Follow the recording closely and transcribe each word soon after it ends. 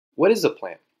What is a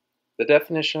plant? The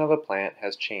definition of a plant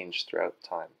has changed throughout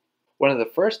time. One of the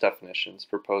first definitions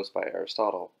proposed by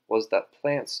Aristotle was that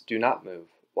plants do not move,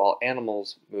 while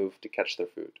animals move to catch their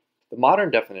food. The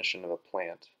modern definition of a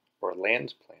plant, or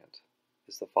land plant,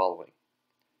 is the following.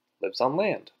 Lives on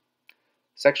land.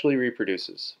 Sexually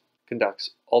reproduces.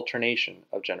 Conducts alternation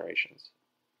of generations.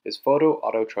 Is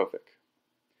photoautotrophic.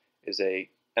 Is a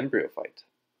embryophyte.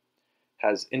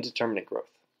 Has indeterminate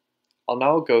growth. I'll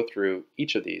now go through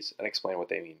each of these and explain what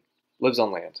they mean. Lives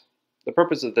on land. The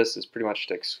purpose of this is pretty much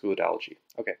to exclude algae.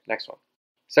 Okay, next one.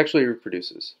 Sexually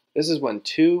reproduces. This is when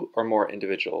two or more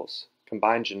individuals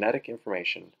combine genetic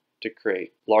information to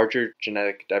create larger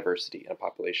genetic diversity in a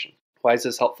population. Why is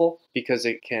this helpful? Because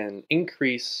it can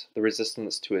increase the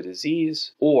resistance to a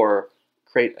disease or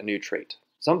create a new trait.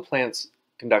 Some plants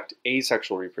conduct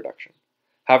asexual reproduction.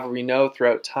 However, we know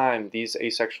throughout time these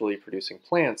asexually producing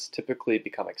plants typically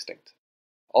become extinct.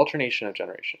 Alternation of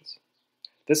generations.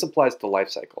 This applies to life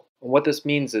cycle. And what this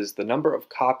means is the number of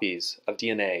copies of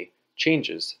DNA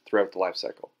changes throughout the life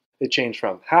cycle. They change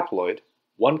from haploid,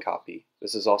 one copy,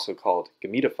 this is also called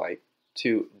gametophyte,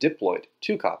 to diploid,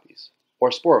 two copies, or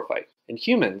sporophyte. In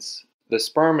humans, the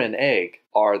sperm and egg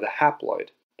are the haploid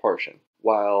portion,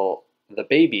 while the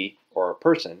baby, or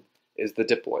person, is the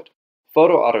diploid.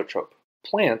 Photoautotrope.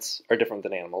 Plants are different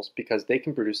than animals because they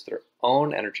can produce their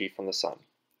own energy from the sun.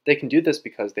 They can do this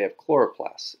because they have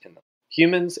chloroplasts in them.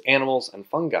 Humans, animals, and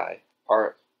fungi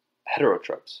are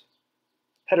heterotrophs.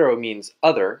 Hetero means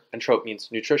other, and trope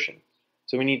means nutrition.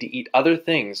 So we need to eat other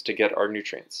things to get our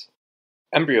nutrients.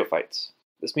 Embryophytes.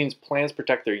 This means plants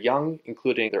protect their young,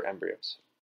 including their embryos.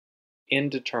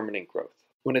 Indeterminate growth.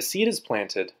 When a seed is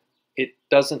planted, it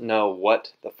doesn't know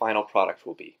what the final product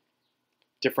will be.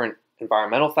 Different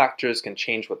environmental factors can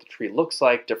change what the tree looks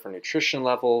like, different nutrition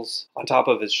levels, on top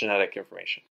of its genetic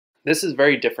information. This is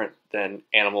very different than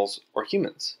animals or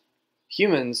humans.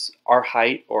 Humans, our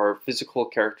height or physical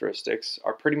characteristics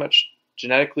are pretty much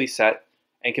genetically set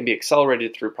and can be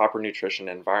accelerated through proper nutrition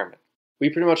and environment. We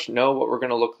pretty much know what we're going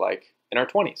to look like in our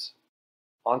 20s.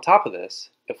 On top of this,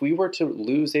 if we were to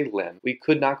lose a limb, we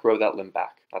could not grow that limb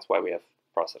back. That's why we have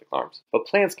prosthetic arms. But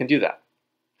plants can do that.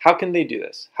 How can they do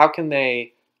this? How can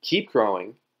they keep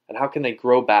growing, and how can they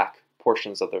grow back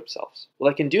portions of themselves?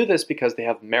 Well, they can do this because they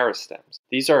have meristems.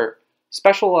 These are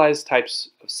specialized types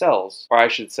of cells, or I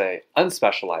should say,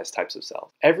 unspecialized types of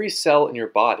cells. Every cell in your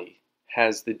body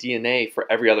has the DNA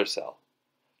for every other cell.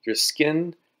 Your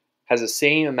skin has the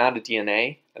same amount of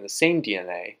DNA and the same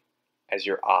DNA as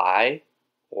your eye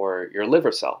or your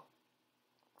liver cell.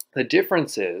 The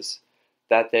difference is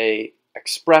that they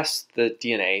express the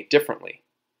DNA differently.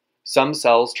 Some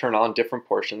cells turn on different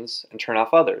portions and turn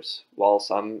off others, while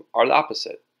some are the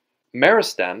opposite.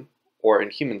 Meristem, or in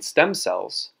human stem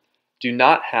cells, do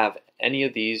not have any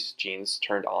of these genes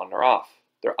turned on or off.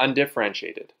 They're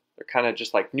undifferentiated. They're kind of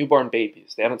just like newborn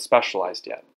babies. They haven't specialized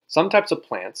yet. Some types of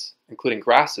plants, including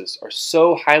grasses, are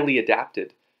so highly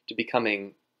adapted to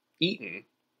becoming eaten,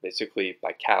 basically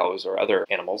by cows or other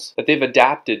animals, that they've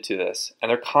adapted to this and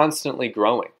they're constantly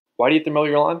growing. Why do you have to mow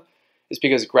your lawn? It's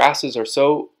because grasses are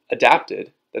so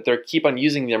adapted that they keep on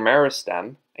using their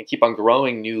meristem and keep on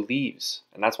growing new leaves,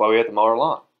 and that's why we have to mow our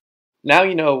lawn. Now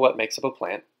you know what makes up a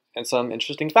plant and some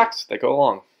interesting facts that go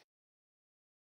along.